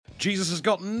Jesus has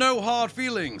got no hard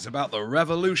feelings about the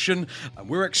revolution, and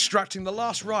we're extracting the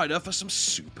last rider for some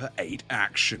Super 8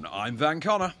 action. I'm Van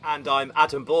Connor. And I'm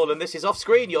Adam Ball, and this is Off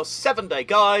Screen, your 7-day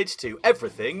guide to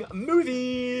everything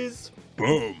movies.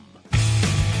 Boom.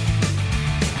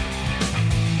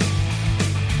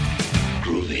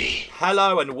 Groovy.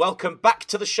 Hello and welcome back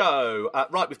to the show.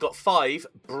 Right, we've got 5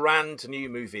 brand new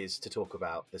movies to talk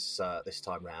about this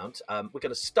time round. We're going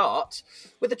to start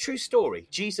with a true story,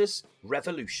 Jesus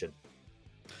Revolution.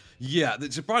 Yeah,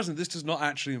 it's surprising this does not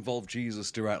actually involve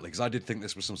Jesus directly, because I did think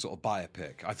this was some sort of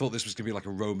biopic. I thought this was going to be like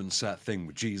a Roman set thing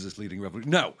with Jesus leading a revolution.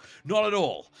 No, not at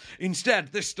all. Instead,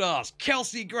 this stars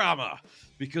Kelsey Grammer,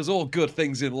 because all good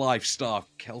things in life star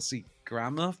Kelsey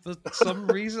Grammer for some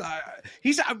reason.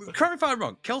 Correct me if I'm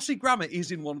wrong. Kelsey Grammer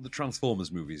is in one of the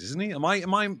Transformers movies, isn't he? Am I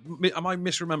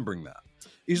misremembering that?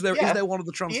 Is there one of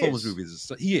the Transformers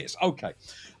movies? He is. Okay.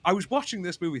 I was watching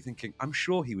this movie thinking, I'm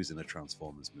sure he was in a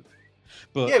Transformers movie.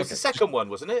 But, yeah, it was the second one,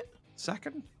 wasn't it?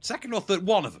 Second or third?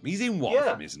 One of them. He's in one of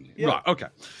them, isn't he? Yeah. Right, okay.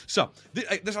 So,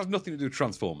 this has nothing to do with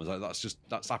Transformers.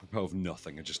 That's apropos of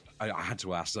nothing. I had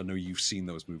to ask. I know you've seen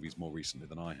those movies more recently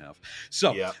than I have.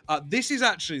 So, this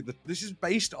is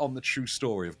based on the true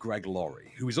story of Greg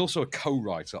Laurie, who is also a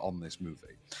co-writer on this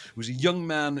movie. He was a young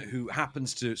man who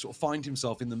happens to sort of find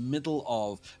himself in the middle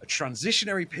of a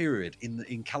transitionary period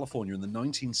in California in the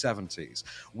 1970s,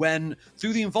 when,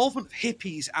 through the involvement of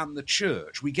hippies and the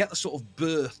church, we get the sort of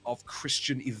birth of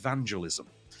Christian evangelism.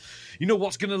 You know,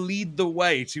 what's going to lead the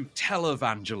way to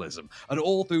televangelism, and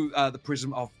all through the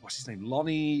prism of, what's his name?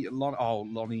 Lonnie,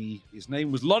 his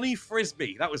name was Lonnie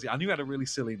Frisbee. That was it. I knew he had a really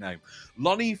silly name.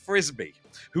 Lonnie Frisbee,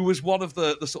 who was one of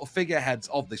the sort of figureheads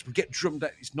of this, would get drummed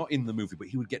out. It's not in the movie, but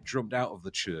he would get drummed out of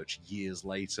the church years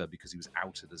later because he was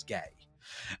outed as gay.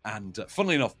 And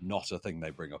funnily enough, not a thing they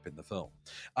bring up in the film.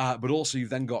 But also, you've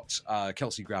then got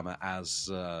Kelsey Grammer as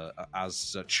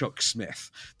Chuck Smith,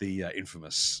 the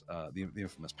infamous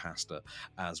pastor,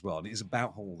 as well. And it is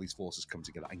about how all these forces come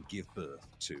together and give birth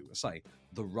to, say,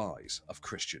 the rise of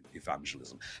Christian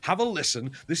evangelism. Have a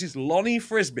listen. This is Lonnie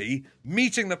Frisbee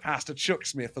meeting the pastor Chuck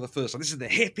Smith for the first time. This is the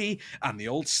hippie and the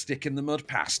old stick-in-the-mud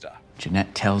pastor.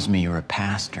 Jeanette tells me you're a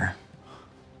pastor.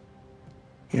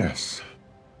 Yes.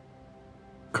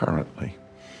 Currently.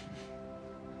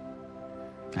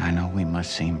 I know we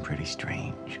must seem pretty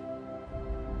strange.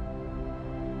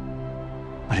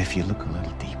 But if you look a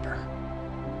little deeper,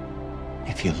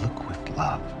 if you look with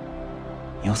love,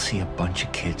 you'll see a bunch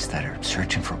of kids that are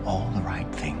searching for all the right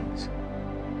things,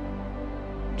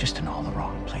 just in all the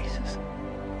wrong places.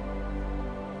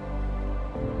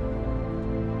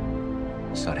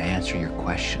 So to answer your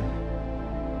question,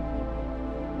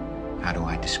 how do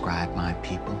I describe my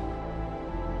people?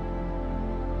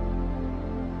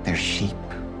 They're sheep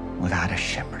without a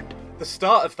shepherd. The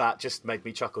start of that just made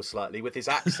me chuckle slightly with his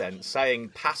accent, saying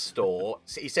pastor.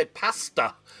 He said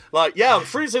pasta. Like, yeah, I'm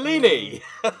Frizzolini.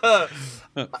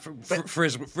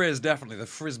 Frizz, definitely. The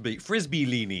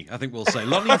Frisbee-lini, I think we'll say.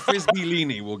 Lonnie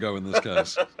Frisbee-lini will go in this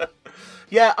case.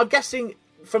 Yeah, I'm guessing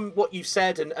from what you've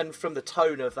said and from the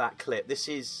tone of that clip, this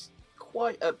is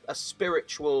quite a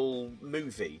spiritual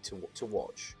movie to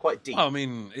watch. Quite deep. I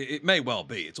mean, it may well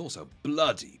be. It's also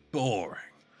bloody boring.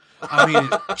 I mean,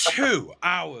 it's 2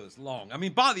 hours long. I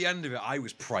mean, by the end of it, I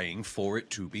was praying for it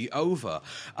to be over.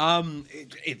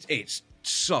 It's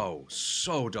so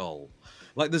dull.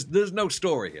 Like, there's no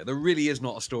story here. There really is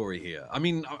not a story here. I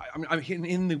mean,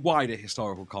 in the wider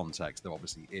historical context, there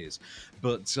obviously is.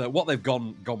 But what they've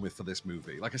gone with for this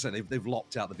movie, like I said, they've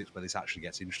locked out the bits where this actually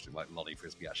gets interesting, like Lonnie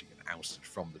Frisbee actually getting ousted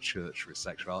from the church for his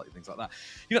sexuality, things like that.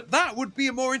 You know, that would be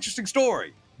a more interesting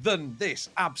story than this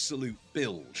absolute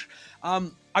bilge.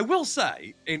 I will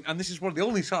say, and this is one of the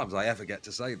only times I ever get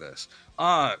to say this,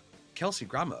 Kelsey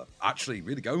Grammer actually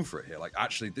really going for it here. Like,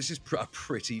 actually, this is a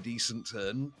pretty decent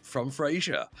turn from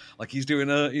Frasier. Like, he's doing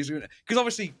because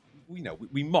obviously, you know,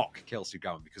 we mock Kelsey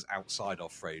Grammer because outside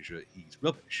of Frasier, he's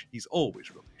rubbish. He's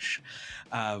always rubbish.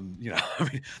 You know, I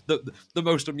mean,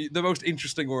 the most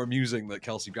interesting or amusing that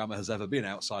Kelsey Grammer has ever been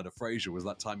outside of Frasier was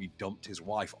that time he dumped his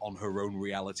wife on her own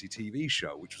reality TV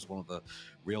show, which was one of the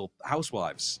Real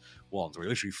Housewives ones, where he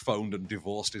literally phoned and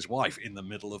divorced his wife in the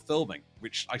middle of filming,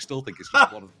 which I still think is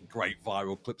just one of the great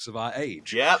viral clips of our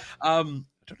age. Yep. I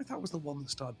don't know if that was the one that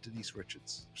starred Denise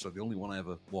Richards. So the only one I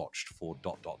ever watched for ...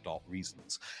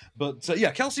 reasons. But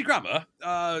yeah, Kelsey Grammer,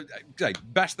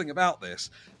 best thing about this.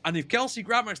 And if Kelsey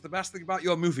Grammer is the best thing about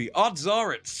your movie, odds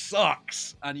are it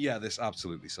sucks. And yeah, this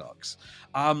absolutely sucks.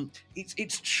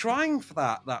 It's trying for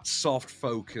that soft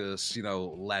focus, you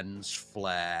know, lens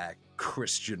flare,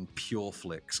 Christian pure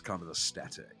flicks kind of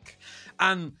aesthetic.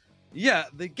 And Yeah,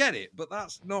 they get it, but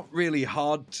that's not really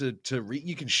hard to reach.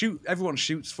 You can shoot, everyone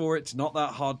shoots for it. It's not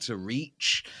that hard to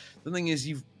reach. The thing is,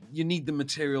 you need the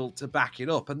material to back it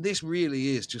up, and this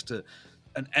really is just an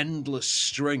endless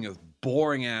string of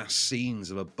boring ass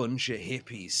scenes of a bunch of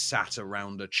hippies sat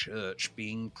around a church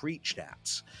being preached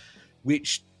at,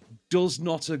 which does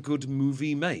not a good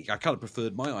movie make. I kind of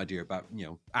preferred my idea about,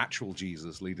 actual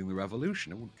Jesus leading the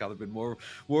revolution. It would kind of been more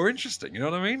interesting. You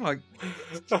know what I mean? Like,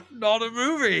 it's not a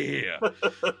movie here.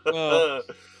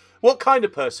 What kind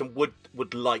of person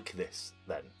would like this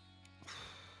then?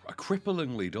 A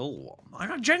cripplingly dull one.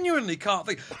 I genuinely can't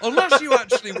think. Unless you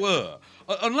actually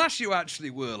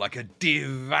were like a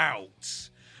devout,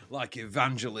 like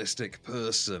evangelistic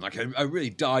person, like a really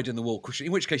dyed-in-the-wool Christian,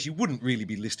 in which case you wouldn't really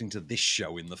be listening to this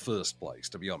show in the first place,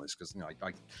 to be honest, because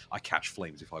I catch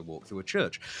flames if I walk through a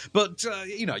church. But,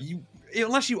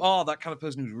 unless you are that kind of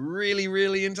person who's really,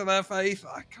 really into their faith,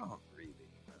 I can't really.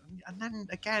 And then,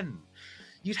 again,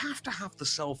 you'd have to have the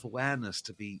self-awareness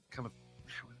to be kind of,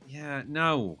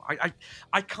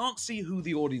 I can't see who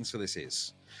the audience for this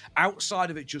is.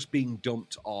 Outside of it just being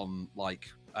dumped on, like,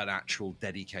 an actual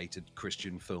dedicated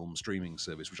Christian film streaming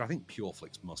service, which I think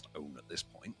PureFlix must own at this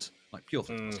point. Like,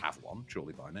 PureFlix must have one,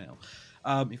 surely by now.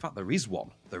 In fact, there is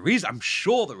one. I'm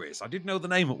sure there is. I did know the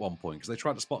name at one point because they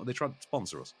tried to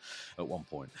sponsor us at one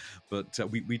point. But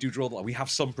we do draw the line. We have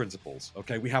some principles.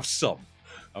 Okay, we have some.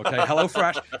 Okay,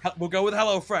 HelloFresh. We'll go with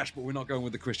HelloFresh, but we're not going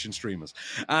with the Christian streamers.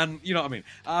 And you know what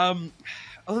I mean.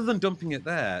 Other than dumping it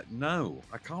there, no,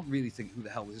 I can't really think who the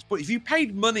hell this is. But if you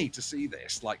paid money to see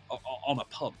this, like on a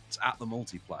punt at the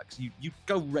multiplex, you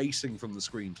go racing from the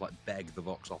screen to like beg the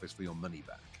box office for your money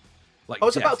back. Like, I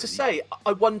was about to say,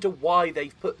 I wonder why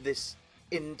they've put this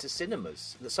into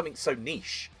cinemas. There's something so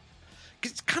niche.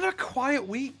 It's kind of a quiet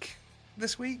week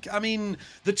this week. I mean,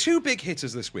 the two big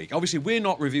hitters this week, obviously we're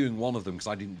not reviewing one of them because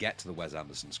I didn't get to the Wes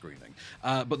Anderson screening,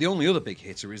 but the only other big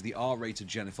hitter is the R-rated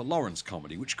Jennifer Lawrence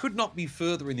comedy, which could not be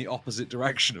further in the opposite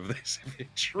direction of this if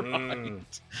it tried.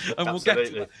 And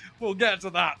we'll get to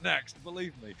that next,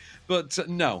 believe me. But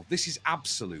no, this is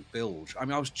absolute bilge. I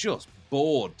mean, I was just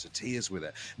bored to tears with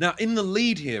it. Now, in the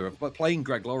lead here, playing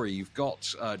Greg Laurie, you've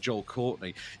got Joel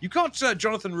Courtney. You've got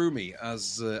Jonathan Rumi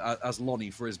as Lonnie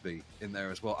Frisbee in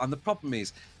there as well. And the problem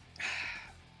is,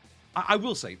 I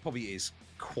will say, it probably is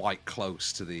quite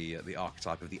close to the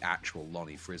archetype of the actual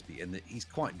Lonnie Frisbee in that he's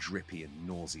quite drippy and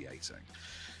nauseating.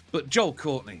 But Joel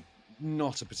Courtney,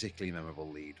 not a particularly memorable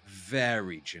lead.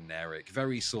 Very generic,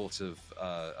 very sort of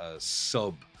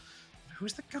sub.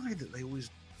 Who's the guy that they always...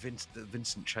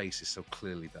 Vincent Chase is so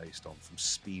clearly based on from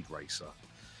Speed Racer,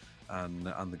 and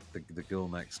the girl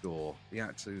next door, the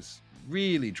actor who's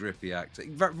really drippy actor,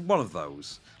 one of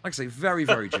those. Like I say, very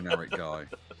very generic guy,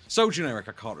 so generic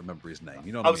I can't remember his name.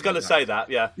 You know, I was going to say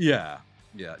that, yeah.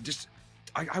 Just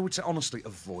I would say honestly,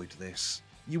 avoid this.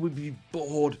 You would be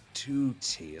bored to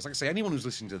tears. Like I say, anyone who's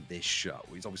listening to this show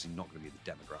is obviously not going to be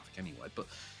the demographic anyway, but.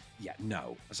 Yeah,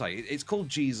 no. I say it's called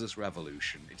Jesus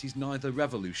Revolution. It is neither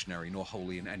revolutionary nor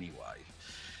holy in any way.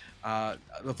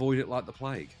 Avoid it like the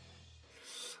plague.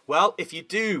 Well, if you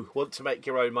do want to make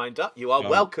your own mind up, you are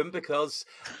welcome because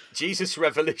Jesus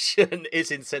Revolution is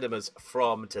in cinemas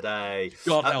from today.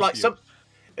 God help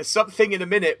you. Something in a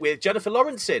minute with Jennifer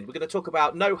Lawrence in. We're going to talk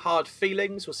about No Hard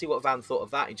Feelings. We'll see what Van thought of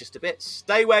that in just a bit.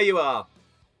 Stay where you are.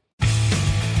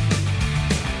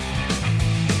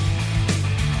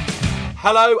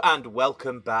 Hello and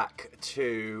welcome back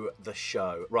to the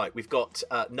show. Right, we've got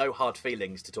No Hard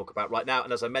Feelings to talk about right now.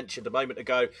 And as I mentioned a moment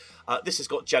ago, this has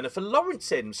got Jennifer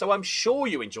Lawrence in. So I'm sure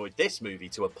you enjoyed this movie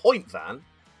to a point, Van.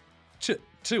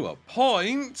 To a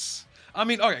point? I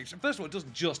mean, okay, so first of all, it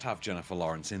doesn't just have Jennifer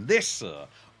Lawrence in. This, sir,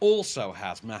 also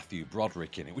has Matthew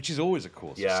Broderick in it, which is always a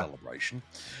cause of celebration.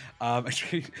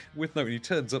 Actually, with no, he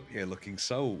turns up here looking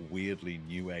so weirdly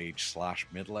new age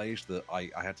 / middle aged that I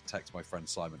had to text my friend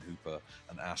Simon Hooper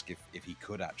and ask if he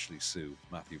could actually sue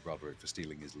Matthew Broderick for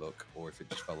stealing his look, or if it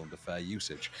just fell under fair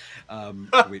usage.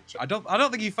 Which I don't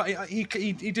think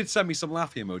he did send me some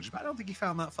laughy emojis, but I don't think he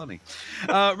found that funny.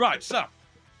 Right, so.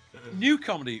 New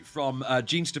comedy from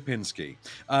Gene Stupnitsky,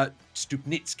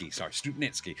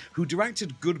 who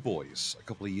directed Good Boys a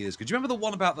couple of years ago. Do you remember the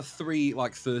one about the three, 12,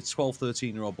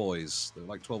 13-year-old boys? They were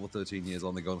like 12 or 13 years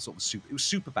on, they go on sort of it was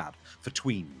super bad for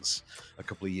tweens a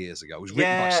couple of years ago. It was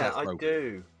written by Seth Rogen. I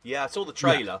do. Yeah, I saw the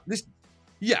trailer. This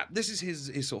is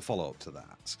his sort of follow-up to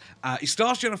that. It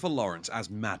stars Jennifer Lawrence as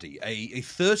Maddie, a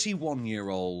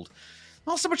 31-year-old,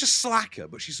 not so much a slacker,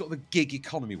 but she's sort of a gig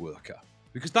economy worker.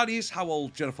 because that is how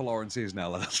old Jennifer Lawrence is now.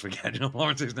 Let's forget, Jennifer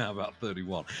Lawrence is now about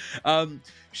 31.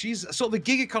 She's sort of a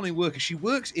gig economy worker. She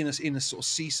works in a sort of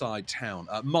seaside town,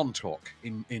 Montauk,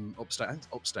 in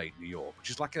upstate New York, which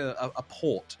is like a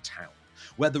port town,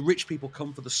 where the rich people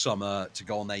come for the summer to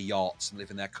go on their yachts and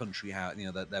live in their country house,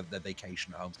 their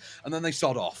vacation homes, and then they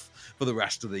sod off for the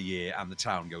rest of the year, and the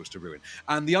town goes to ruin.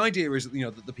 And the idea is that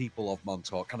that the people of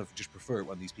Montauk kind of just prefer it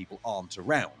when these people aren't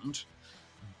around,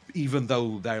 even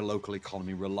though their local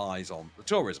economy relies on the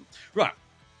tourism. Right.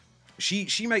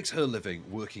 She makes her living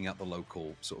working at the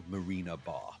local sort of marina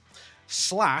bar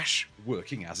 /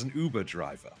 working as an Uber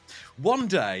driver. One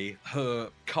day,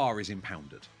 her car is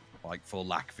impounded, like for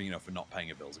not paying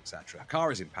her bills, etc. Her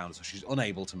car is impounded, so she's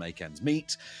unable to make ends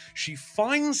meet. She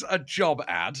finds a job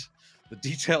ad, the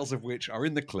details of which are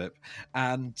in the clip,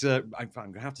 and I'm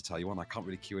going to have to tell you one. I can't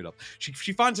really cue it up.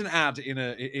 She finds an ad in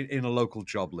a local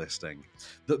job listing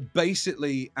that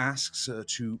basically asks her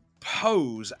to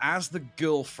pose as the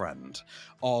girlfriend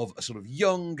of a sort of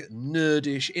young,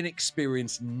 nerdish,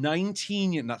 inexperienced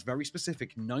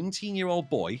 19-year-old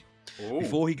boy. Ooh.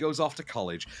 Before he goes off to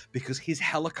college, because his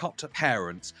helicopter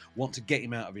parents want to get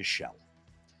him out of his shell.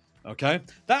 Okay?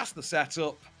 That's the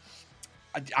setup.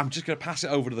 I'm just going to pass it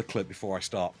over to the clip before I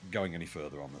start going any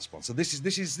further on this one. So this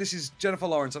is Jennifer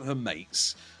Lawrence and her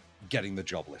mates getting the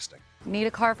job listing. Need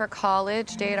a car for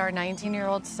college, date our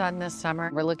 19-year-old son this summer.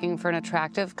 We're looking for an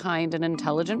attractive, kind, and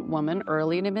intelligent woman,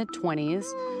 early to mid-20s.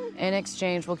 In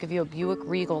exchange, we'll give you a Buick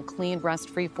Regal, clean,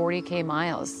 rust-free 40K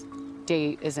miles.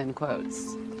 Date is in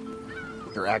quotes.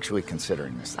 You're actually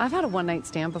considering this? I've had a one-night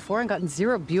stand before and gotten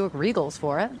 0 Buick Regals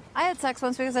for it. I had sex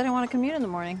once because I didn't want to commute in the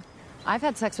morning. I've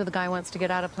had sex with a guy once to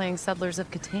get out of playing Settlers of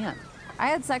Catan. I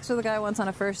had sex with a guy once on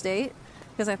a first date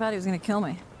because I thought he was going to kill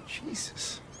me.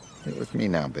 Jesus. You're with me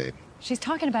now, babe. She's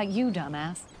talking about you,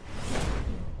 dumbass.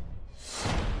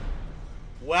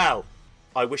 Wow.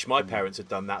 I wish my parents had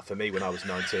done that for me when I was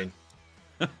 19.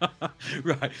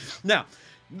 Right. Now,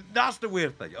 that's the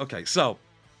weird thing. Okay, so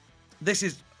this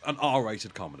is an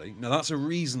R-rated comedy. Now, that's a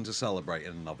reason to celebrate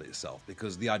in and of itself,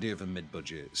 because the idea of a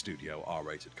mid-budget studio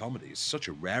R-rated comedy is such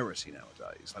a rarity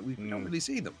nowadays. Like, we don't really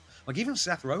see them. Like, even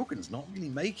Seth Rogen's not really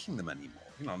making them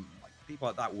anymore. People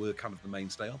like that were kind of the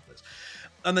mainstay of this.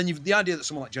 And then you've the idea that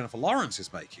someone like Jennifer Lawrence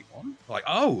is making one. Like,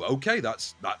 oh, okay,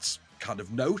 that's kind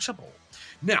of notable.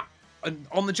 Now, and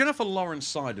on the Jennifer Lawrence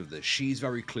side of this, she's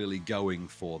very clearly going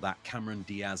for that Cameron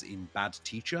Diaz in Bad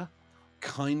Teacher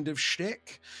kind of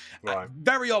shtick. Right.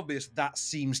 Very obvious that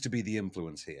seems to be the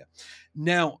influence here.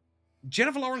 Now,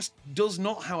 Jennifer Lawrence does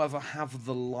not, however, have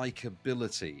the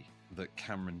likability that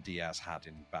Cameron Diaz had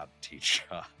in Bad Teacher.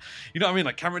 You know what I mean?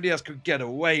 Like, Cameron Diaz could get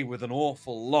away with an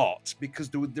awful lot because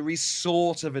there is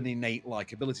sort of an innate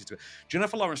likability to it.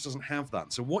 Jennifer Lawrence doesn't have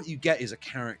that. So what you get is a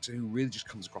character who really just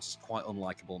comes across as quite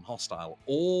unlikable and hostile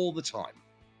all the time.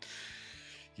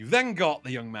 You've then got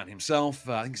the young man himself,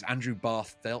 I think it's Andrew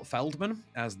Barth Feldman,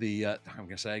 as the, I'm going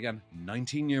to say again,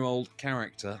 19-year-old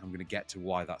character. I'm going to get to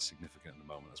why that's significant in a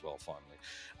moment as well, finally.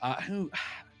 Who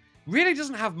really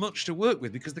doesn't have much to work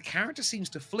with, because the character seems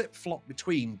to flip-flop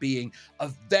between being a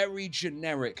very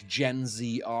generic Gen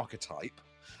Z archetype,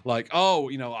 like,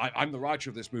 oh, I'm the writer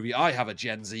of this movie, I have a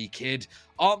Gen Z kid,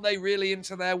 aren't they really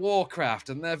into their Warcraft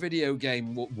and their video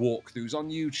game walkthroughs on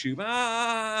YouTube?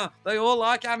 They all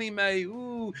like anime,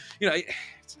 ooh.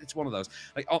 It's one of those.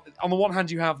 Like, on the one hand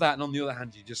you have that, and on the other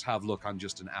hand you just have, look, I'm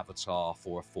just an avatar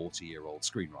for a 40-year-old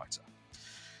screenwriter.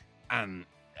 And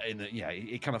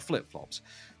it kind of flip-flops.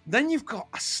 Then you've got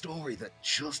a story that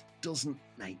just doesn't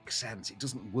make sense. It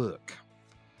doesn't work.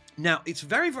 Now, it's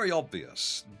very, very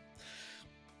obvious,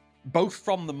 both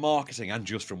from the marketing and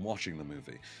just from watching the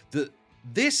movie, that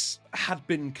this had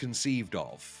been conceived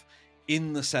of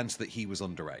in the sense that he was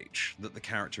underage, that the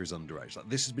character is underage. Like,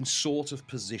 this has been sort of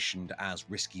positioned as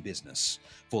risky business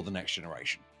for the next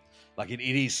generation. Like, it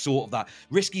is sort of that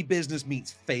risky business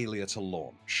meets failure to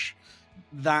launch.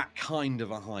 That kind of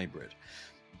a hybrid.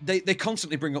 They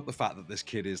constantly bring up the fact that this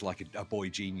kid is like a boy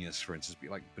genius, for instance,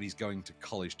 but he's going to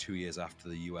college 2 years after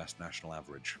the US national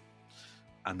average.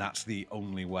 And that's the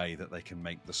only way that they can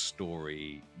make the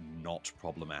story not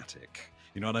problematic.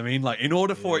 You know what I mean? Like, in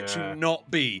order for it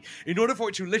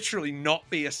to literally not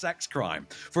be a sex crime,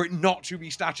 for it not to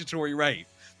be statutory rape,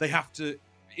 they have to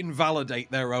invalidate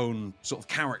their own sort of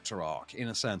character arc, in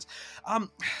a sense.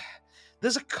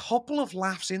 There's a couple of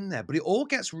laughs in there, but it all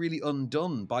gets really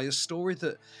undone by a story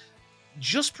that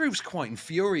just proves quite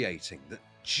infuriating, that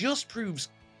just proves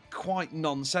quite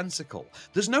nonsensical.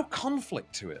 There's no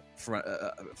conflict to it,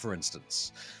 for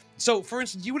instance. So, for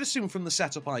instance, you would assume from the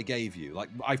setup I gave you, like,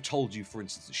 I've told you, for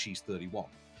instance, that she's 31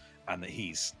 and that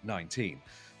he's 19.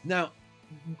 Now,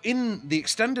 in the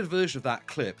extended version of that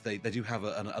clip, they do have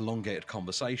an elongated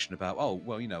conversation about, oh,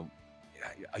 well,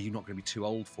 are you not going to be too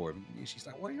old for him? And she's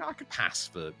like, well, I could pass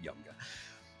for younger.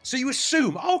 So you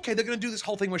assume, okay, they're going to do this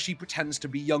whole thing where she pretends to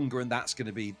be younger and that's going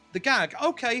to be the gag.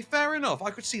 Okay, fair enough. I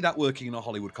could see that working in a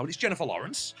Hollywood comedy. It's Jennifer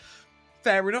Lawrence.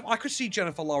 Fair enough. I could see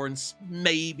Jennifer Lawrence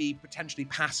maybe potentially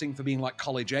passing for being like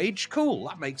college age. Cool.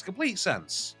 That makes complete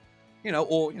sense. They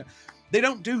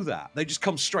don't do that. They just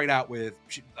come straight out with,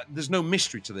 there's no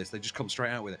mystery to this. They just come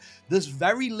straight out with it. There's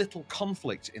very little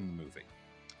conflict in the movie.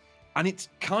 And it's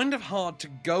kind of hard to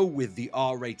go with the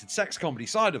R-rated sex comedy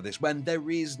side of this when there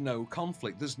is no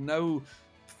conflict. There's no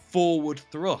forward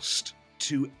thrust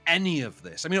to any of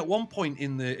this. I mean, at one point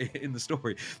in the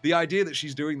story, the idea that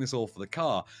she's doing this all for the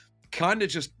car kind of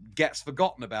just gets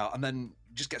forgotten about and then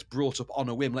just gets brought up on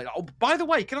a whim. Like, oh, by the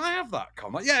way, can I have that car?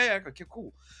 I'm like, yeah, okay,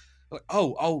 cool. Like,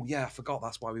 oh, yeah, I forgot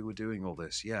that's why we were doing all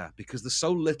this. Yeah, because there's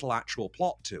so little actual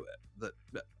plot to it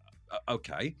that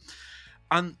okay.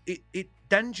 And it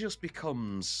then just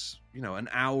becomes, an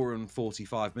hour and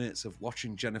 45 minutes of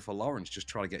watching Jennifer Lawrence just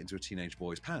try to get into a teenage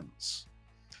boy's pants,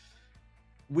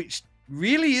 which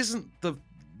really isn't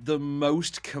the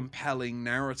most compelling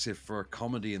narrative for a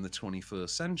comedy in the 21st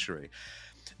century.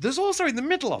 There's also in the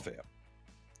middle of it,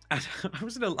 and I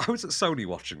was at Sony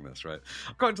watching this, right?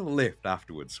 I got into the lift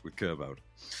afterwards with Kermode.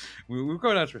 We were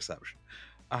going out to reception,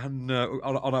 and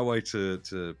on our way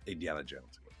to Indiana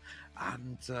Jones,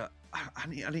 and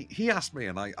he asked me,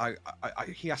 and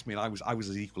he asked me, and I was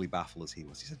as equally baffled as he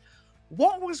was. He said,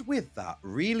 "What was with that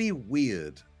really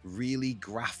weird, really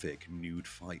graphic nude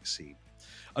fight scene?"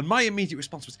 And my immediate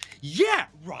response was, "Yeah,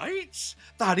 right.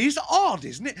 That is odd,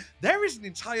 isn't it? There is an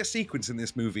entire sequence in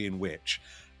this movie in which,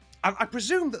 and I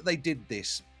presume that they did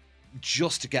this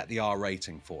just to get the R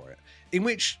rating for it, in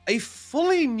which a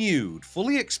fully nude,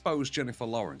 fully exposed Jennifer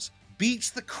Lawrence beats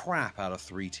the crap out of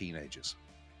 3 teenagers."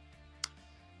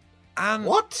 And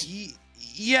what?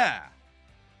 Yeah.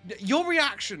 Your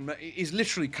reaction is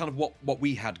literally kind of what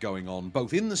we had going on,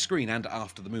 both in the screen and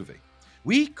after the movie.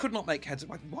 We could not make heads of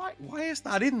like, why is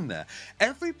that in there?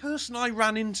 Every person I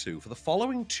ran into for the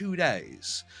following 2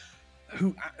 days,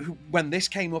 who when this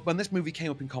movie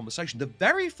came up in conversation, the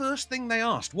very first thing they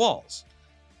asked was,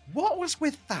 what was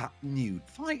with that nude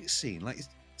fight scene? Like,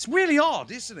 it's really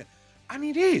odd, isn't it? And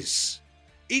it is.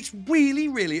 It's really,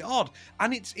 really odd.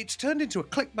 And it's turned into a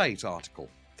clickbait article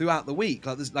throughout the week.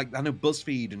 Like, there's I know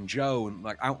BuzzFeed and Joe and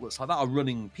outlets like that are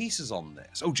running pieces on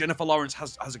this. Oh, Jennifer Lawrence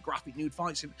has a graphic nude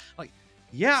fight scene. Like,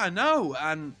 yeah, I know.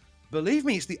 And believe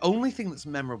me, it's the only thing that's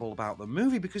memorable about the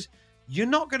movie, because you're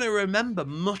not going to remember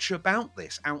much about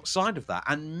this outside of that,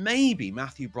 and maybe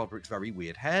Matthew Broderick's very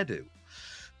weird hairdo.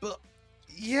 But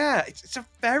yeah, it's a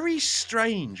very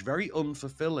strange, very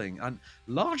unfulfilling, and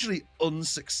largely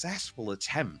unsuccessful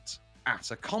attempt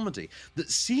at a comedy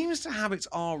that seems to have its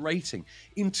R rating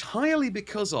entirely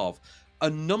because of a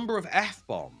number of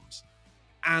F-bombs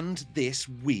and this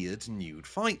weird nude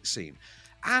fight scene.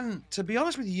 And to be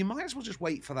honest with you, you might as well just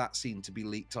wait for that scene to be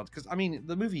leaked on, because, I mean,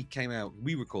 the movie came out,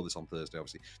 we record this on Thursday,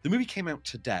 obviously. The movie came out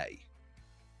today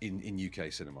in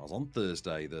UK cinemas, on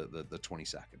Thursday, the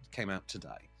 22nd. Came out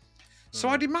today. So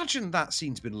I'd imagine that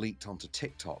scene's been leaked onto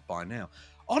TikTok by now.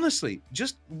 Honestly,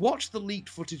 just watch the leaked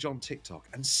footage on TikTok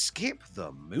and skip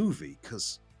the movie,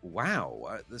 because,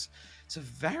 wow, it's a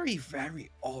very,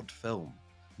 very odd film.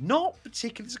 Not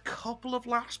particularly, there's a couple of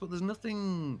laughs, but there's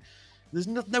nothing... There's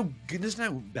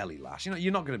no belly lash.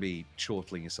 You're not going to be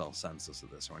chortling yourself senseless at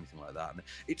this or anything like that. And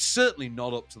it's certainly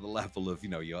not up to the level of,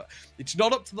 it's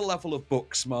not up to the level of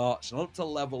Booksmart. It's not up to the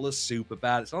level of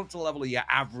Superbad. It's not up to the level of your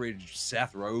average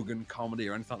Seth Rogen comedy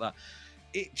or anything like that.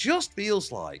 It just feels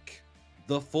like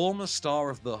the former star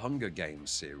of the Hunger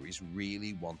Games series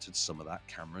really wanted some of that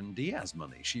Cameron Diaz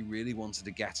money. She really wanted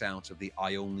to get out of the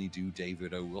I only do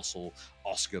David O. Russell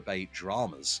Oscar bait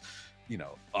dramas,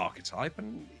 archetype,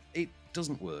 and it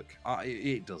doesn't work.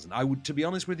 It doesn't. To be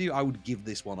honest with you, I would give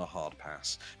this one a hard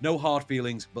pass. No hard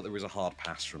feelings, but there is a hard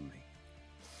pass from me.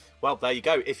 Well, there you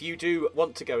go. If you do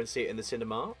want to go and see it in the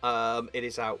cinema, it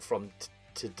is out from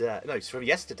today. No, it's from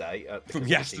yesterday. From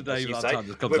yesterday, by the time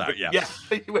this comes out, yeah.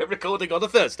 Yeah, we're recording on a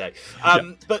Thursday.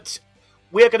 But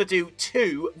we're going to do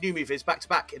 2 new movies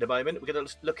back-to-back in a moment. We're going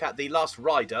to look at The Last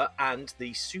Rider and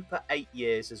The Super 8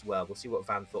 Years as well. We'll see what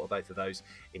Van thought of both of those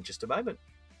in just a moment.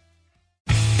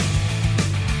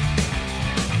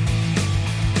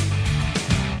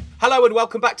 Hello and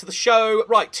welcome back to the show.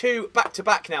 Right, 2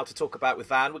 back-to-back now to talk about with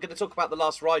Van. We're going to talk about The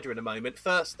Last Rider in a moment.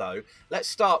 First, though, let's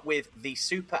start with The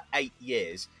Super 8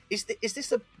 Years. Is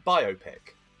this a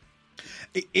biopic?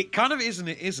 It kind of is and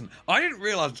it isn't. I didn't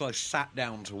realise until I sat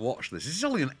down to watch this. This is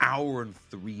only an hour and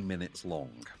 3 minutes long.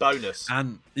 Bonus.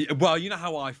 And, well, you know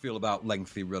how I feel about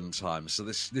lengthy run times, so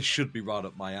this should be right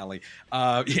up my alley.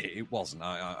 It wasn't.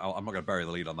 I'm not going to bury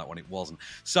the lead on that one. It wasn't.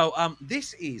 So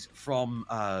this is from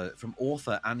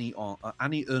author Annie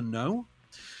Ernaux,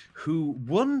 who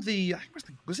won the, I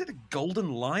think was it a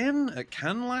Golden Lion at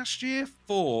Cannes last year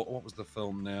for, what was the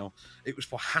film now? It was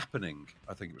for Happening,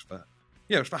 I think it was for.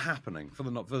 Yeah, it was for Happening, for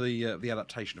the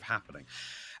adaptation of Happening.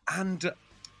 And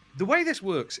the way this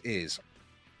works is,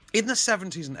 in the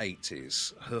 70s and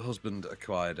 80s, her husband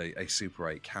acquired a Super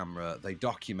 8 camera. They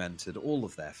documented all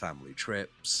of their family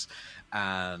trips,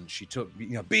 and she took,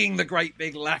 being the great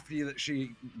big lefty that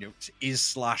she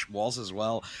is/was as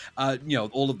well,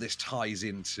 all of this ties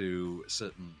into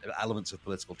certain elements of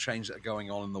political change that are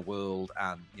going on in the world,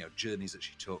 and journeys that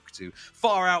she took to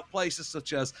far out places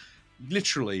such as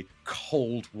literally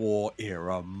Cold War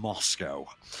era Moscow.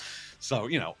 So,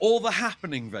 all the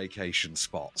Happening vacation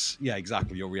spots. Yeah,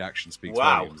 exactly. Your reaction speaks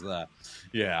volumes there.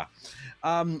 Yeah.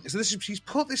 So she's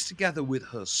put this together with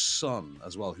her son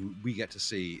as well, who we get to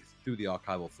see through the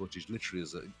archival footage, literally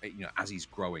as he's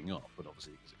growing up, but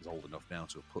obviously he's old enough now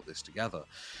to have put this together.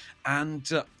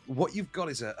 And what you've got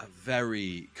is a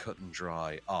very cut and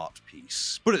dry art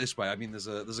piece. Put it this way, I mean, there's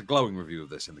a glowing review of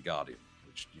this in The Guardian,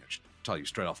 which tell you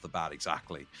straight off the bat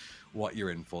exactly what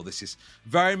you're in for. This is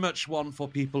very much one for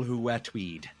people who wear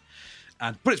tweed.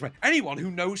 And put it this way, anyone who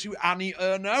knows who Annie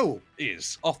Ernaux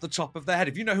is off the top of their head,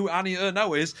 if you know who Annie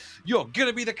Ernaux is, you're going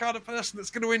to be the kind of person that's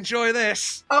going to enjoy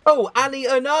this. Oh, Annie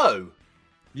Ernaux.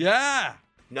 Yeah.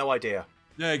 No idea.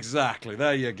 Yeah, exactly.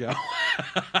 There you go.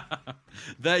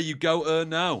 There you go,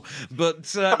 Ernaux.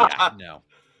 But, yeah, no.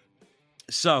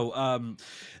 So,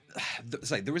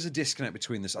 there is a disconnect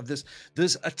between this.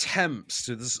 There's attempts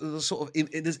to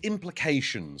there's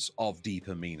implications of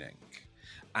deeper meaning,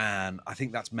 and I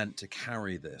think that's meant to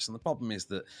carry this. And the problem is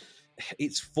that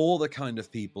it's for the kind of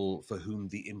people for whom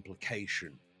the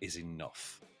implication is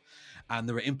enough, and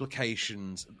there are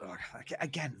implications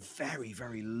again, very,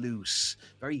 very loose,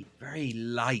 very, very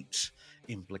light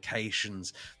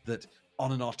implications that,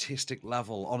 on an artistic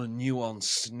level, on a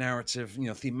nuanced narrative,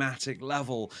 thematic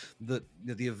level, that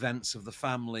the events of the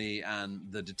family and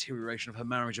the deterioration of her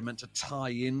marriage are meant to tie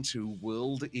into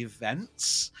world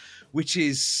events, which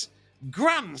is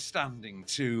grandstanding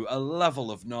to a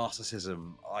level of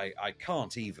narcissism I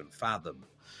can't even fathom.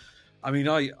 I mean,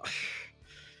 I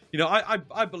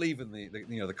believe in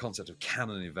the concept of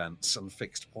canon events and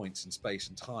fixed points in space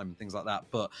and time and things like that,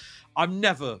 but I'm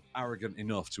never arrogant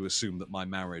enough to assume that my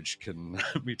marriage can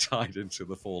be tied into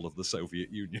the fall of the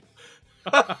Soviet Union.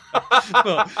 But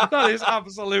that is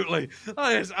absolutely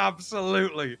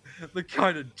the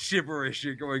kind of gibberish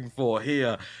you're going for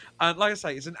here. And like I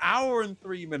say, it's an hour and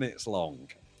 3 minutes long,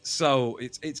 so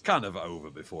it's kind of over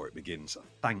before it begins,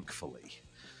 thankfully.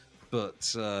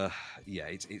 But,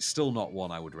 it's still not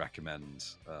one I would recommend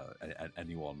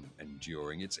anyone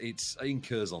enduring. It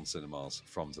incurs on cinemas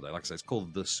from today. Like I say, it's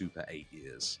called The Super 8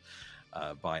 Years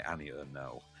by Annie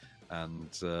Ernaux.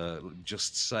 And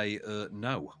just say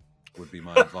no would be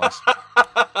my advice.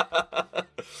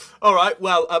 All right,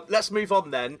 well, let's move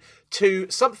on then to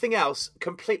something else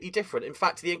completely different. In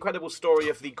fact, the incredible story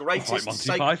of the greatest...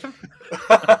 Monty Python?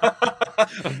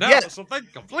 Now yes. Something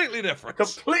completely different.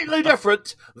 Completely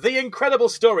different. The incredible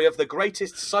story of the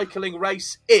greatest cycling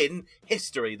race in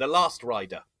history, The Last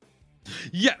Rider.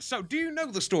 Yeah, so do you know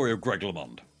the story of Greg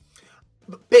LeMond?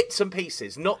 Bits and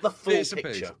pieces, not the full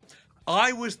picture.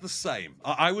 I was the same.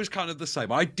 I was kind of the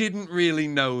same. I didn't really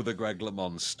know the Greg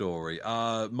LeMond story.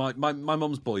 My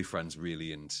mum's boyfriend's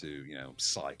really into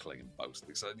cycling and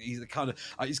boasting. So he's kind of.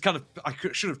 I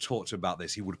should have talked to him about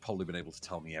this. He would have probably been able to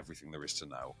tell me everything there is to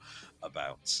know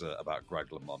about Greg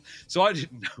LeMond. So I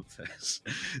didn't know this.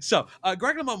 So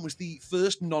Greg LeMond was the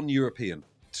first non-European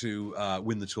to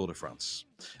win the Tour de France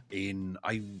in,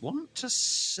 I want to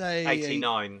say,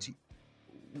 89.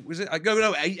 Was it?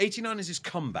 No, 89 is his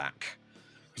comeback.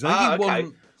 Because I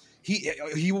think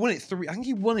he won it three. I think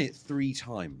he won it 3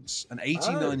 times, and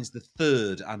 89 is the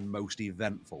third and most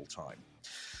eventful time.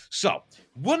 So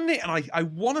won it, and I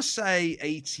want to say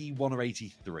 81 or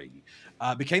 83.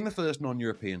 Became the first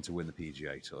non-European to win the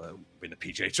PGA Tour.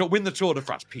 Win the Tour de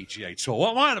France. PGA Tour.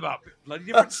 What am I on about? Bloody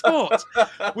different sport.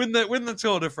 Win the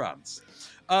Tour de France.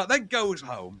 Then goes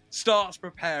home, starts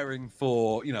preparing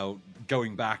for,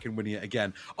 going back and winning it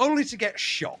again, only to get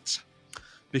shot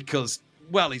because,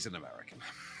 well, he's an American.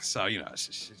 So,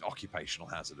 it's occupational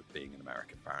hazard of being an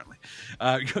American, apparently.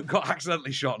 Got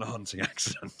accidentally shot in a hunting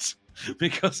accident.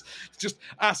 Because just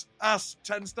as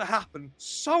tends to happen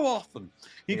so often,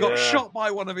 he got shot by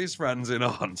one of his friends in a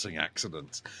hunting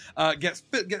accident. Gets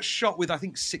shot with, I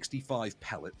think, 65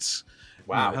 pellets.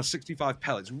 Wow. Has 65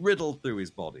 pellets riddled through his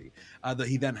body that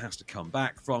he then has to come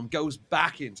back from, goes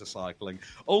back into cycling,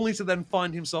 only to then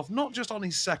find himself not just on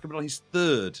his second, but on his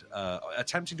third,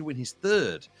 attempting to win his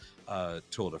third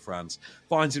Tour de France,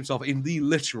 finds himself in the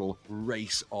literal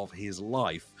race of his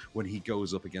life when he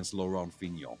goes up against Laurent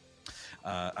Fignon.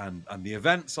 And the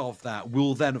events of that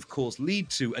will then, of course, lead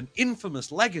to an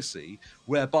infamous legacy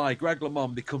whereby Greg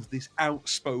LeMond becomes this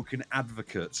outspoken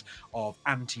advocate of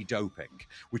anti-doping,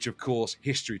 which, of course,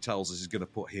 history tells us is going to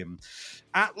put him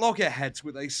at loggerheads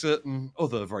with a certain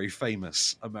other very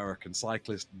famous American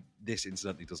cyclist. This,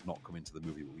 incidentally, does not come into the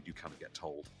movie, but we do kind of get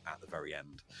told at the very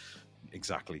end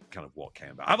exactly kind of what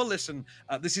came about. Have a listen.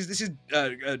 This is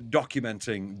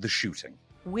documenting the shooting.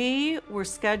 We were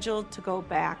scheduled to go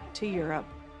back to Europe.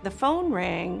 The phone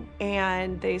rang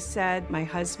and they said my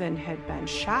husband had been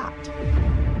shot.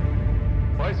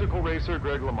 Bicycle racer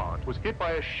Greg LeMond was hit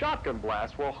by a shotgun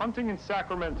blast while hunting in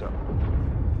Sacramento.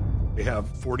 I have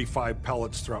 45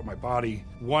 pellets throughout my body,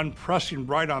 one pressing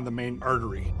right on the main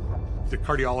artery. The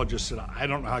cardiologist said, I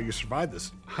don't know how you survived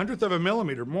this. 100th of a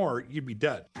millimeter more, you'd be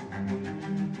dead.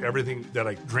 Everything that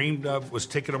I dreamed of was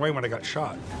taken away when I got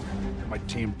shot. My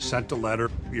team sent a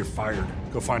letter, you're fired,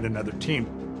 go find another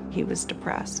team. He was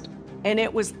depressed, and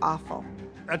it was awful.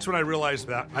 That's when I realized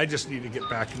that I just need to get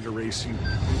back into racing.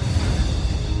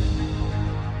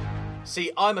 See,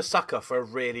 I'm a sucker for a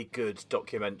really good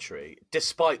documentary,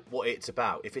 despite what it's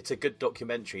about. If it's a good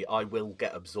documentary, I will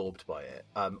get absorbed by it.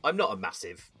 I'm not a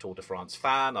massive Tour de France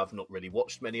fan. I've not really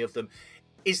watched many of them.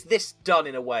 Is this done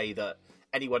in a way that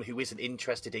anyone who isn't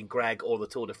interested in Greg or the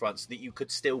Tour de France, that you could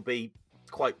still be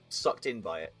quite sucked in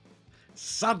by it?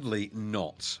 Sadly,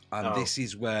 not. And this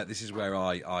is where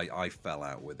I fell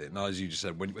out with it. Now, as you just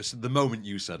said, the moment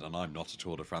you said, and I'm not a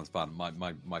Tour de France fan,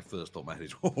 my first thought in my head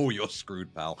is, oh, you're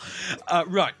screwed, pal.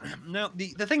 Right. Now,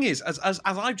 the thing is, as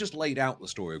I've just laid out the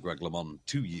story of Greg LeMond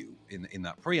to you in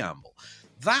that preamble,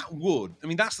 that's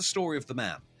the story of the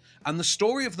man. And the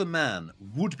story of the man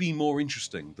would be more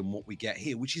interesting than what we get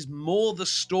here, which is more the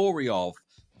story of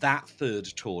that third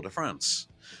Tour de France.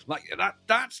 Like,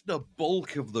 that's the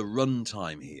bulk of the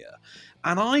runtime here.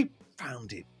 And I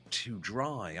found it too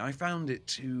dry. I found it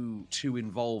too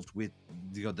involved with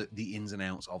the ins and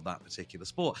outs of that particular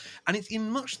sport. And it's in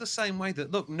much the same way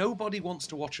that, look, nobody wants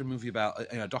to watch a movie about,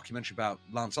 a documentary about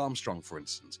Lance Armstrong, for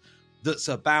instance, that's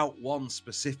about one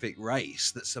specific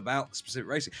race, that's about specific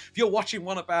racing. If you're watching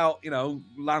one about,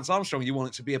 Lance Armstrong, you want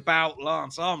it to be about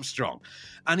Lance Armstrong.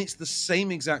 And it's the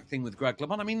same exact thing with Greg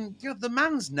LeMond. I mean, the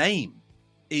man's name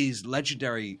is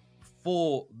legendary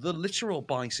for the literal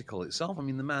bicycle itself. I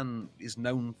mean, the man is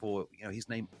known for, his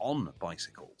name on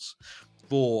bicycles,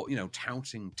 for,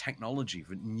 touting technology,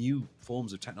 for new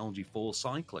forms of technology for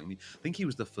cycling. I think he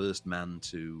was the first man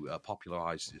to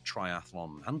popularize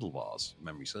triathlon handlebars, if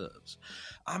memory serves.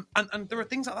 And there are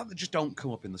things like that just don't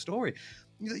come up in the story.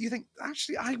 You think,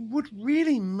 actually, I would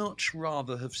really much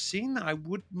rather have seen that. I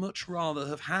would much rather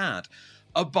have had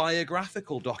a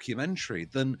biographical documentary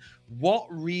than what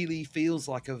really feels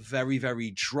like a very,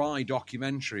 very dry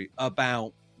documentary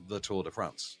about the Tour de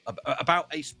France.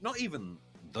 About not even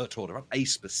the Tour de France, a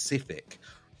specific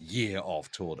year of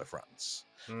Tour de France.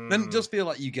 Then it does feel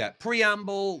like you get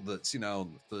preamble that's, the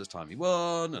first time he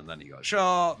won, and then he got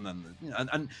shot, and then,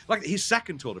 and like his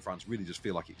second Tour de France really just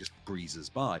feel like it just breezes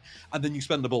by. And then you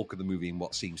spend the bulk of the movie in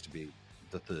what seems to be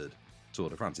the third Tour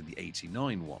de France, in the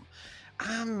 89 one.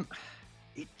 And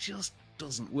it just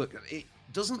doesn't work. It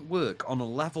doesn't work on a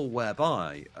level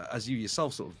whereby, as you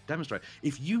yourself sort of demonstrate,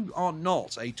 if you are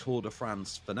not a Tour de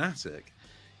France fanatic,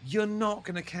 you're not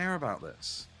going to care about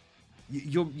this.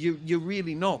 You're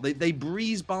really not. They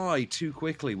breeze by too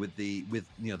quickly with the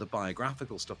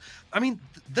biographical stuff. I mean,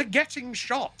 the getting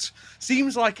shot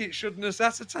seems like it should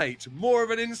necessitate more of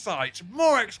an insight,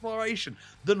 more exploration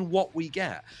than what we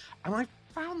get. And I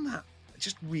found that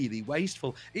just really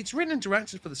wasteful. It's written and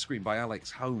directed for the screen by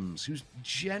Alex Holmes, who's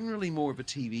generally more of a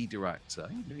TV director.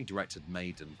 He directed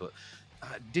Maiden, but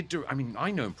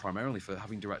I know him primarily for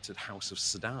having directed House of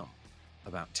Saddam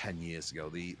about 10 years ago.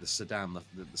 The Saddam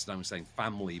Hussein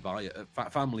family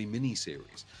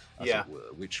miniseries, as it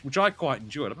were, which I quite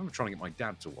enjoyed. I remember trying to get my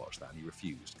dad to watch that, and he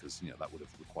refused because that would have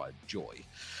required joy.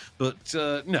 But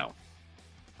no.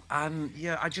 And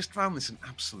I just found this an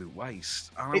absolute waste.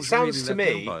 It sounds to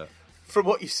me, from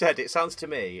what you said, it sounds to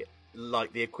me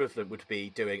like the equivalent would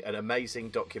be doing an amazing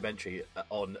documentary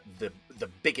on the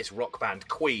biggest rock band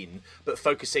Queen, but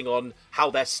focusing on how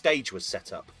their stage was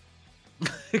set up.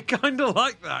 Kind of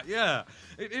like that, yeah.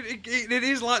 It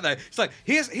is like that. It's like,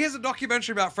 here's a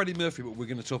documentary about Freddie Mercury, but we're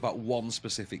going to talk about one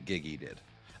specific gig he did.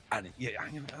 And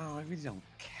I really don't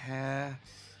care.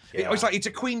 Yeah. It's like, it's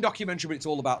a Queen documentary, but it's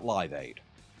all about Live Aid.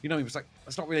 You know, it's like,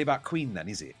 it's not really about Queen then,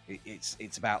 is it?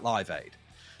 It's about Live Aid.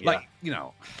 Yeah. Like, you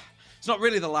know, it's not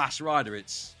really The Last Rider,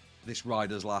 it's this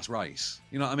rider's last race.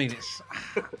 You know what I mean? It's,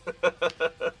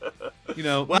 you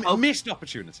know, missed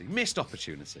opportunity.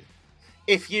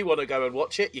 If you want to go and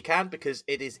watch it, you can, because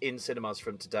it is in cinemas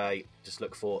from today. Just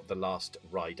look for The Last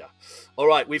Rider. All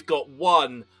right, we've got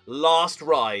one last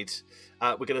ride.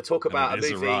 We're going to talk about a movie.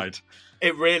 It is a ride.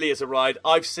 It really is a ride.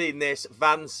 I've seen this.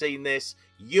 Van's seen this.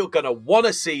 You're going to want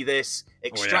to see this.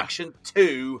 Extraction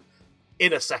 2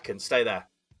 in a second. Stay there.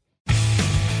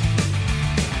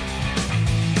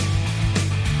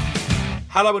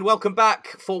 Hello and welcome back.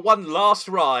 For one last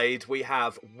ride, we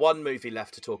have one movie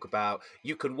left to talk about.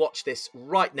 You can watch this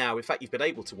right now. In fact, you've been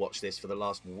able to watch this for the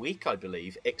last week, I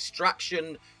believe.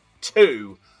 Extraction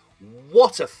 2.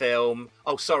 What a film.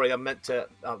 Oh, sorry, I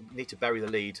need to bury the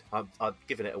lead. I've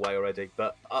given it away already.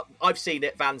 But I've seen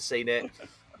it. Van's seen it.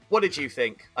 What did you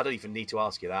think? I don't even need to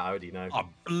ask you that. I already know. I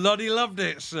bloody loved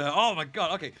it, sir. Oh, my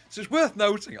God. Okay, so it's worth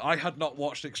noting, I had not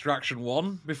watched Extraction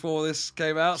 1 before this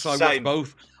came out, so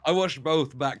I watched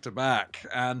both back to back,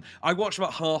 and I watched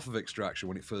about half of Extraction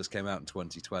when it first came out in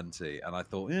 2020, and I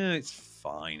thought, it's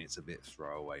fine. It's a bit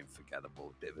throwaway and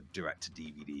forgettable, a bit of a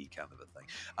direct-to-DVD kind of a thing.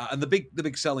 And the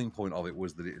big selling point of it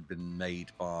was that it had been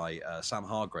made by Sam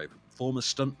Hargrave, former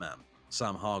stuntman.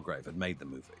 Sam Hargrave had made the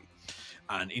movie.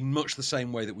 And in much the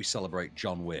same way that we celebrate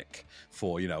John Wick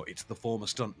for, it's the former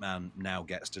stuntman now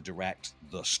gets to direct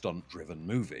the stunt-driven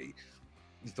movie.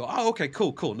 You thought, okay,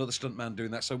 cool, another stuntman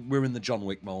doing that. So we're in the John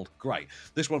Wick mold. Great.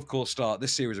 This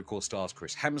series, of course, stars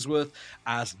Chris Hemsworth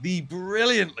as the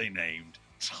brilliantly named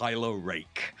Tyler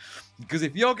Rake. Because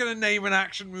if you're going to name an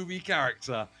action movie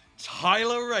character,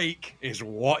 Tyler Rake is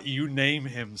what you name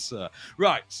him, sir.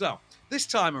 Right, so this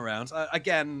time around,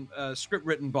 again, script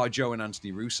written by Joe and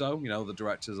Anthony Russo, the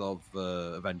directors of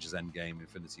Avengers Endgame,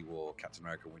 Infinity War, Captain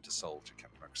America, Winter Soldier,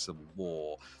 Captain America, Civil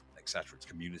War, etc. It's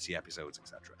Community episodes,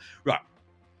 etc. Right.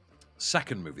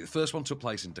 Second movie. The first one took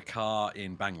place in Dhaka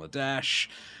in Bangladesh.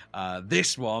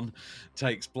 This one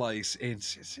takes place in...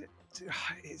 Is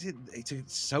it a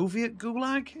Soviet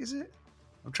gulag? Is it?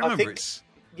 I'm trying to remember. It's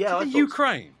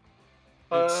Ukraine.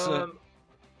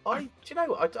 I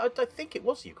think it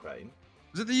was Ukraine.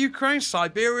 Is it the Ukraine,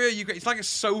 Siberia? It's like a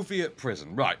Soviet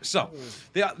prison, right? So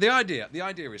the idea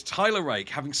is Tyler Rake,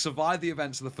 having survived the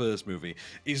events of the first movie,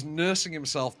 is nursing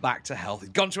himself back to health. He's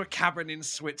gone to a cabin in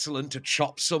Switzerland to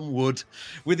chop some wood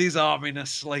with his arm in a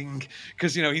sling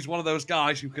because he's one of those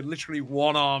guys who can literally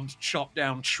one-armed chop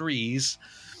down trees.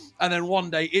 And then one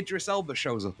day Idris Elba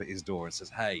shows up at his door and says,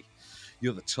 "Hey,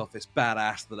 you're the toughest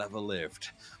badass that ever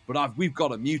lived, but we've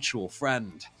got a mutual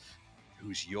friend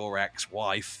who's your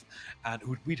ex-wife," and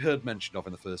who we'd heard mentioned of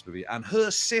in the first movie, and her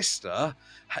sister,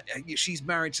 she's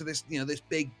married to this, this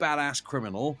big badass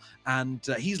criminal, and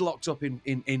he's locked up in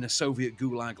a Soviet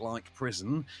gulag-like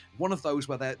prison, one of those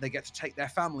where they get to take their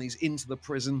families into the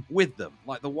prison with them,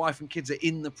 like the wife and kids are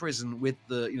in the prison with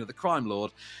the crime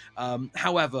lord.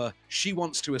 However, she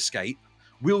wants to escape.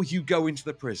 Will you go into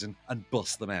the prison and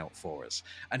bust them out for us?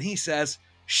 And he says,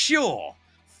 sure,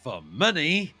 for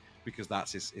money, because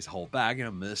that's his whole bag,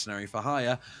 mercenary for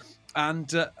hire. And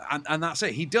that's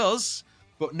it. He does,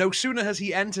 but no sooner has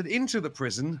he entered into the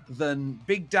prison than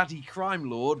Big Daddy Crime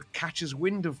Lord catches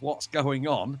wind of what's going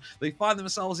on. They find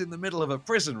themselves in the middle of a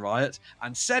prison riot,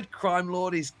 and said Crime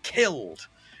Lord is killed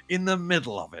in the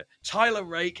middle of it. Tyler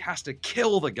Rake has to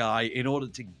kill the guy in order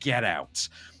to get out.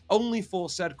 Only for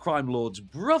said crime lord's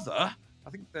brother, I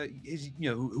think that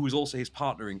who was also his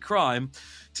partner in crime,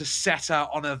 to set out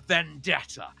on a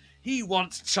vendetta. He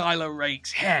wants Tyler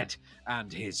Rake's head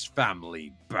and his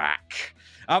family back.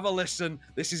 Have a listen.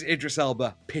 This is Idris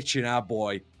Elba pitching our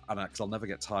boy, and I'll never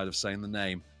get tired of saying the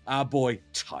name, our boy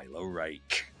Tyler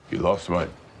Rake. You lost, mate.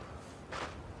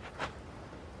 Are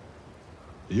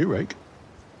you Rake?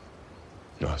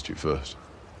 I asked you first.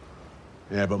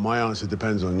 Yeah, but my answer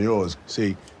depends on yours.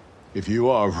 See, if you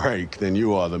are Rake, then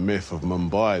you are the myth of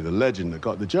Mumbai, the legend that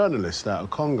got the journalist out of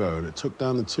Congo that took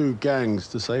down the two gangs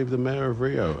to save the mayor of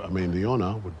Rio. I mean, the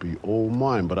honor would be all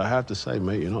mine, but I have to say,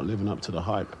 mate, you're not living up to the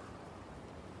hype.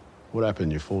 What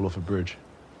happened? You fall off a bridge?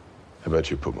 How about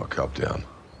you put my cup down,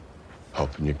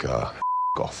 hop in your car,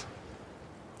 off?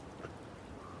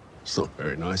 It's not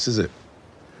very nice, is it?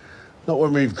 Not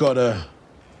when we've got a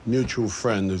mutual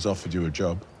friend who's offered you a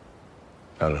job.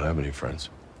 I don't have any friends.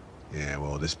 Yeah,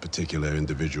 well, this particular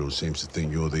individual seems to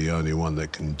think you're the only one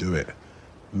that can do it.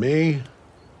 Me,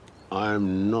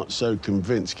 I'm not so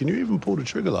convinced. Can you even pull the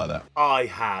trigger like that? I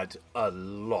had a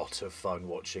lot of fun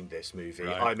watching this movie.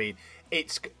 Right. I mean,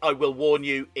 I will warn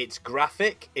you, it's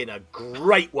graphic in a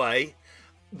great way.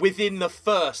 Within the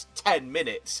first 10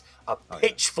 minutes, a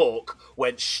pitchfork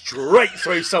went straight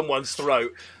through someone's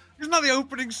throat. Isn't that the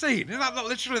opening scene? Isn't that not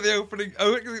literally the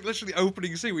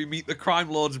opening scene? We meet the crime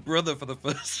lord's brother for the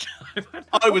first time.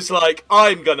 I was like,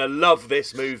 I'm going to love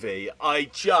this movie.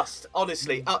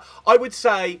 Honestly, I would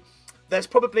say there's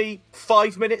probably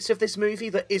 5 minutes of this movie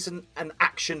that isn't an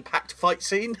action-packed fight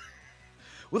scene.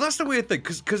 Well, that's the weird thing,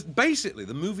 because basically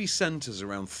the movie centers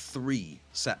around 3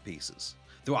 set pieces.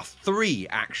 There are 3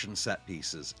 action set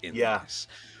pieces in this.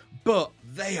 But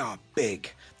they are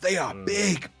big. They are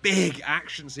big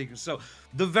action sequences. So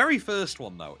the very first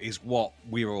one, though, is what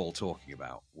we were all talking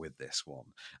about with this one.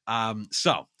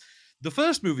 So the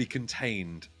first movie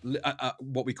contained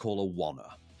what we call a one-er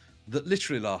that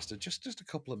literally lasted just a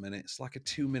couple of minutes, like a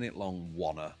 2-minute long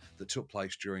one-er that took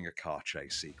place during a car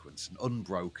chase sequence, an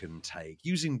unbroken take,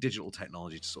 using digital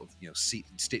technology to sort of,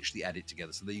 stitch the edit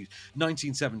together. So they used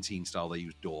 1917 style, they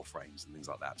used door frames and things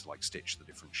like that to like stitch the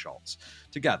different shots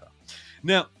together.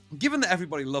 Now, given that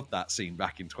everybody loved that scene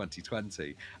back in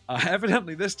 2020,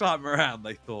 evidently this time around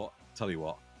they thought, tell you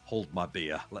what, hold my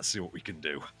beer, let's see what we can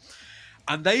do.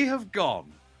 And they have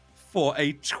gone for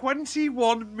a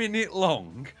 21-minute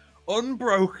long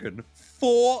unbroken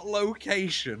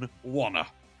 4-location one-er.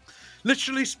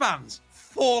 Literally spans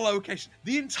 4 locations.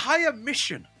 The entire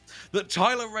mission that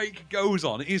Tyler Rake goes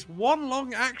on is one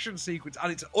long action sequence, and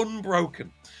it's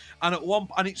unbroken. And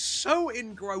it's so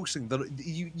engrossing that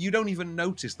you don't even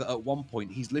notice that at one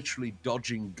point he's literally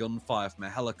dodging gunfire from a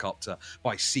helicopter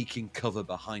by seeking cover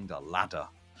behind a ladder.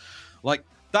 Like,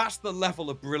 that's the level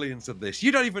of brilliance of this.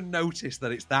 You don't even notice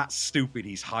that it's that stupid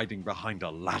he's hiding behind a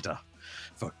ladder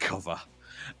for cover.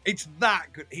 It's that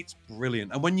good. It's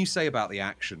brilliant. And when you say about the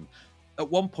action, at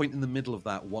one point in the middle of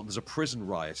that one, there's a prison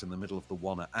riot in the middle of the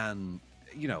one, and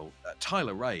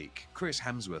Tyler Rake, Chris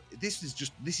Hemsworth, this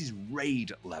is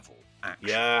Raid level action.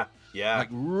 Yeah. Like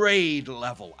Raid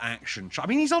level action. I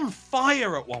mean, he's on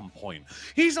fire at one point.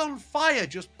 He's on fire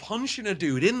just punching a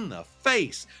dude in the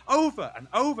face over and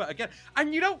over again.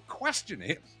 And you don't question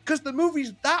it because the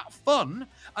movie's that fun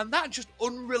and that just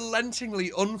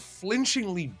unrelentingly,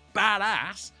 unflinchingly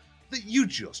badass that you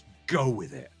just go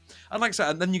with it. And like I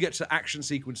said, and then you get to action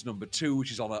sequence number 2,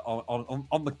 which is on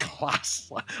the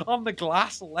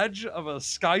glass ledge of a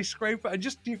skyscraper, and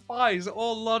just defies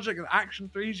all logic. And action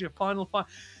 3 is your final fight.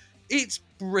 It's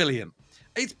brilliant.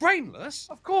 It's brainless,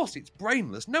 of course. It's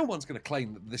brainless. No one's going to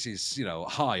claim that this is,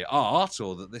 high art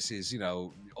or that this is,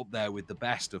 up there with the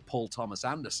best of Paul Thomas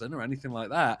Anderson or anything like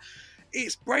that.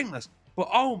 It's brainless, but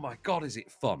oh my god, is it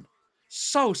fun?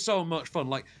 So much fun.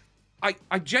 Like,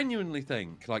 I genuinely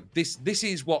think like this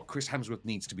is what Chris Hemsworth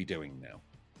needs to be doing now.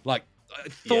 Like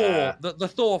Thor, the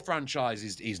Thor franchise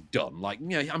is done. Like,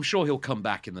 I'm sure he'll come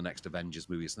back in the next Avengers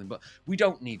movie or something, but we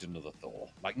don't need another Thor.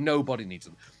 Like, nobody needs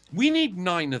them. We need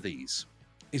 9 of these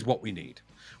is what we need.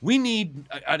 We need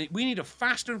a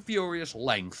Fast and Furious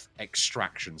length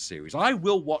Extraction series. I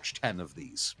will watch 10 of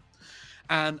these.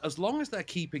 And as long as they're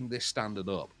keeping this standard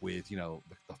up with, the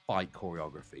fight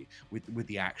choreography, with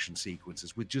the action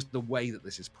sequences, with just the way that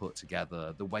this is put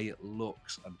together, the way it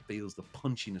looks and feels, the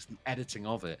punchiness, the editing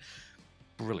of it,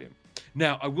 brilliant.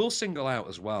 Now, I will single out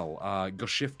as well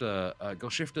Goshifta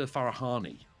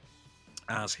Farahani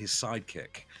as his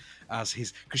sidekick, because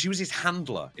she was his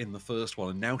handler in the first one,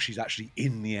 and now she's actually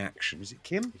in the action. Is it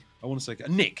Kim? I want to say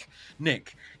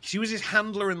Nick. She was his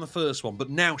handler in the first one,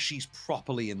 but now she's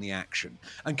properly in the action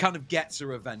and kind of gets a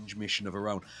revenge mission of her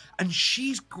own. And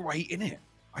she's great in it.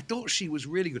 I thought she was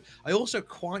really good. I also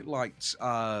quite liked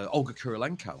Olga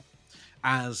Kurylenko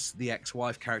as the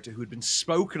ex-wife character who had been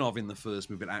spoken of in the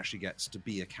first movie, but actually gets to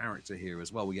be a character here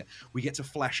as well. We get to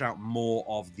flesh out more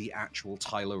of the actual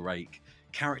Tyler Rake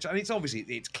character. And it's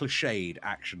cliched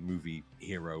action movie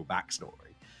hero backstory.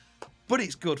 But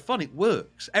it's good fun. It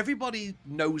works. Everybody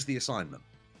knows the assignment.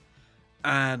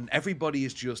 And everybody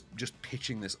is just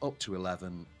pitching this up to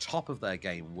 11. Top of their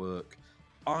game work.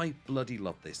 I bloody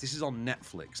love this. This is on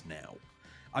Netflix now.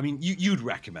 I mean, you'd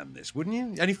recommend this, wouldn't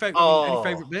you? Any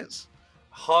favorite bits?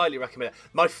 Highly recommend it.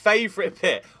 My favorite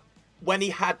bit, when he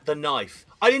had the knife.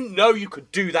 I didn't know you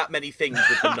could do that many things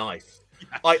with the knife.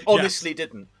 I honestly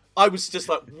didn't. I was just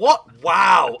like, what?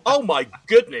 Wow. Oh my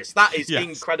goodness. That is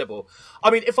incredible. I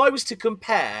mean, if I was to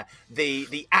compare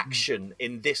the action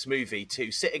in this movie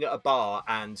to sitting at a bar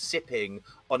and sipping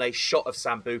on a shot of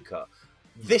Sambuca,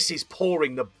 this is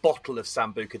pouring the bottle of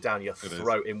Sambuca down your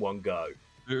throat in one go.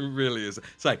 It really is.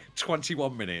 It's like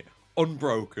 21-minute,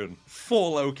 unbroken,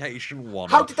 4-location one.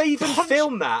 How did they even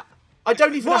film that? I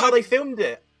don't even know how they filmed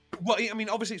it. Well, I mean,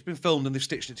 obviously it's been filmed and they've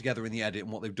stitched it together in the edit,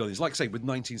 and what they've done is, like I say, with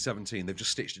 1917, they've just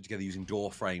stitched it together using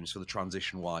door frames for the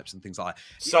transition wipes and things like that.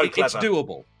 So clever. It's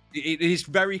doable. It is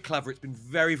very clever. It's been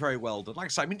very, very well done. Like I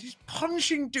say, I mean, he's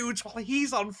punching dudes while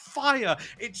he's on fire.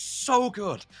 It's so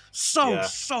good.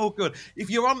 So good. If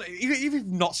you've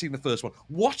not seen the first one,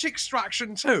 watch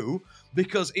Extraction 2,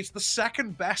 because it's the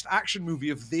second best action movie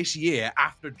of this year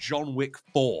after John Wick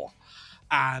 4.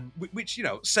 And which, you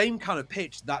know, same kind of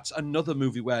pitch. That's another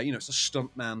movie where, you know, it's a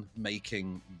stuntman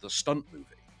making the stunt movie.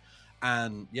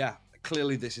 And yeah,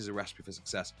 clearly this is a recipe for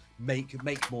success.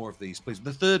 Make more of these, please.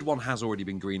 The third one has already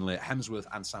been greenlit. Hemsworth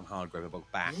and Sam Hargrave are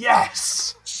both back.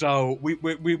 Yes! So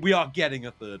we are getting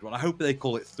a third one. I hope they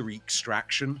call it 3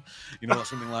 Extraction, you know, or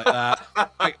something like that.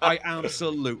 I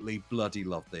absolutely bloody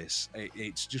love this.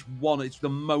 It's just it's the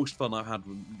most fun I've had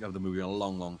of the movie in a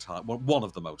long, long time. One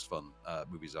of the most fun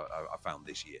movies I found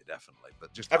this year, definitely.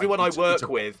 But just everyone I work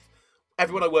with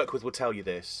will tell you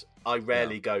this. I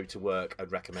rarely go to work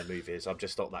and recommend movies. I'm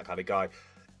just not that kind of guy.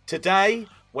 Today,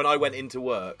 when I went into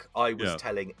work, I was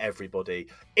telling everybody,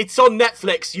 it's on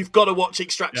Netflix. You've got to watch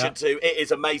Extraction 2. It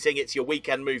is amazing. It's your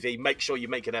weekend movie. Make sure you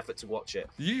make an effort to watch it.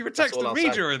 You were texting me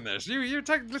during this. You were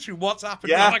texting literally WhatsApp.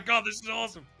 Yeah. Oh my God, this is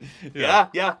awesome.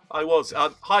 Yeah, I was.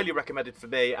 Highly recommended for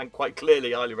me, and quite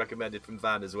clearly highly recommended from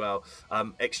Van as well.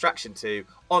 Extraction 2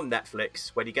 on Netflix.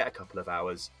 When you get a couple of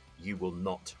hours, you will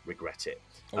not regret it.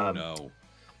 No.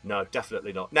 No,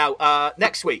 definitely not. Now,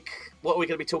 next week, what are we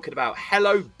going to be talking about?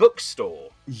 Hello Bookstore.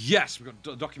 Yes, we've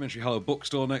got a documentary Hello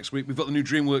Bookstore next week. We've got the new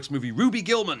DreamWorks movie Ruby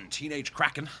Gillman, Teenage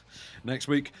Kraken, next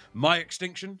week. My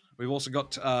Extinction. We've also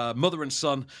got Mother and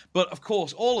Son. But, of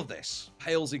course, all of this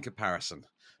pales in comparison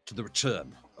to the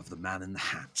return of the Man in the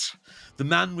Hat. The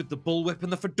man with the bullwhip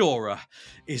and the fedora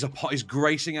is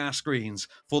gracing our screens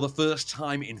for the first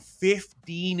time in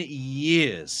 15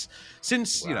 years.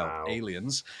 Since, you know,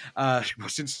 aliens,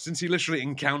 since he literally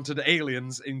encountered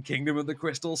aliens in Kingdom of the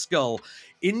Crystal Skull,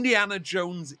 Indiana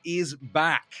Jones is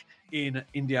back in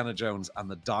Indiana Jones and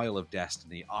the Dial of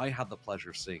Destiny. I had the pleasure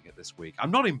of seeing it this week.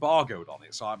 I'm not embargoed on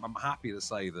it, so I'm happy to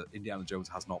say that Indiana Jones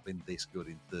has not been this good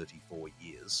in 34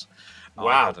 years. Wow.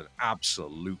 I had an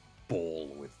absolute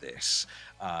ball with this.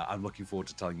 I'm looking forward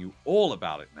to telling you all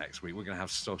about it next week. We're going to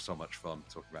have so much fun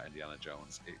talking about Indiana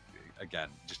Jones. Again,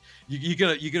 just you're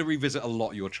gonna revisit a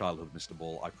lot of your childhood, Mr.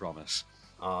 Ball, I promise.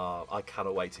 I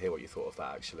cannot wait to hear what you thought of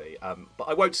that, actually. But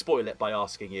I won't spoil it by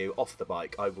asking you off the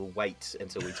mic. I will wait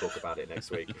until we talk about it next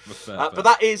week. But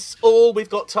that is all we've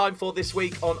got time for this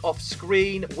week on Off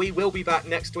Screen. We will be back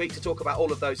next week to talk about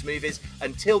all of those movies.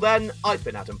 Until then, I've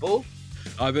been Adam Ball.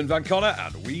 I've been Van Connor,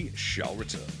 and we shall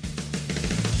return.